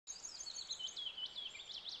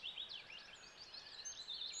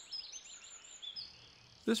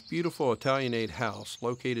This beautiful Italianate house,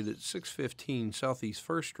 located at 615 Southeast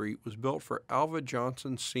 1st Street, was built for Alvah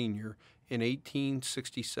Johnson Sr. in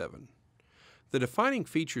 1867. The defining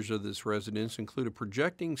features of this residence include a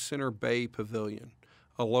projecting center bay pavilion,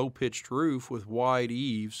 a low-pitched roof with wide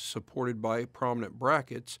eaves supported by prominent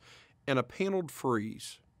brackets, and a paneled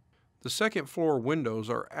frieze. The second-floor windows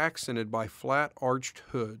are accented by flat arched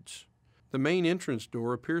hoods. The main entrance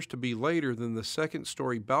door appears to be later than the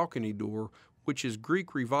second-story balcony door, which is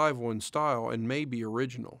Greek Revival in style and may be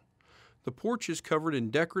original. The porch is covered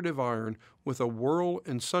in decorative iron with a whorl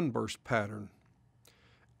and sunburst pattern.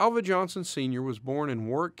 Alvah Johnson Sr. was born in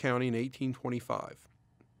Warwick County in 1825.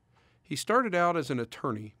 He started out as an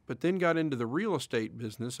attorney, but then got into the real estate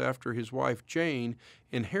business after his wife Jane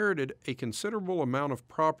inherited a considerable amount of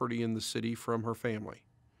property in the city from her family.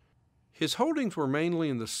 His holdings were mainly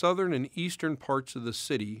in the southern and eastern parts of the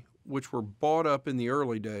city, which were bought up in the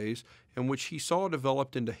early days and which he saw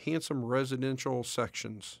developed into handsome residential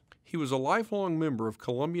sections. He was a lifelong member of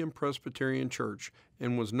Columbian Presbyterian Church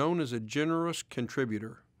and was known as a generous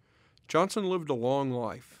contributor. Johnson lived a long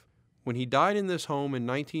life. When he died in this home in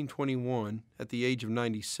 1921, at the age of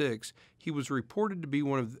 96, he was reported to be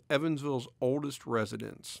one of Evansville's oldest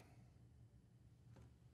residents.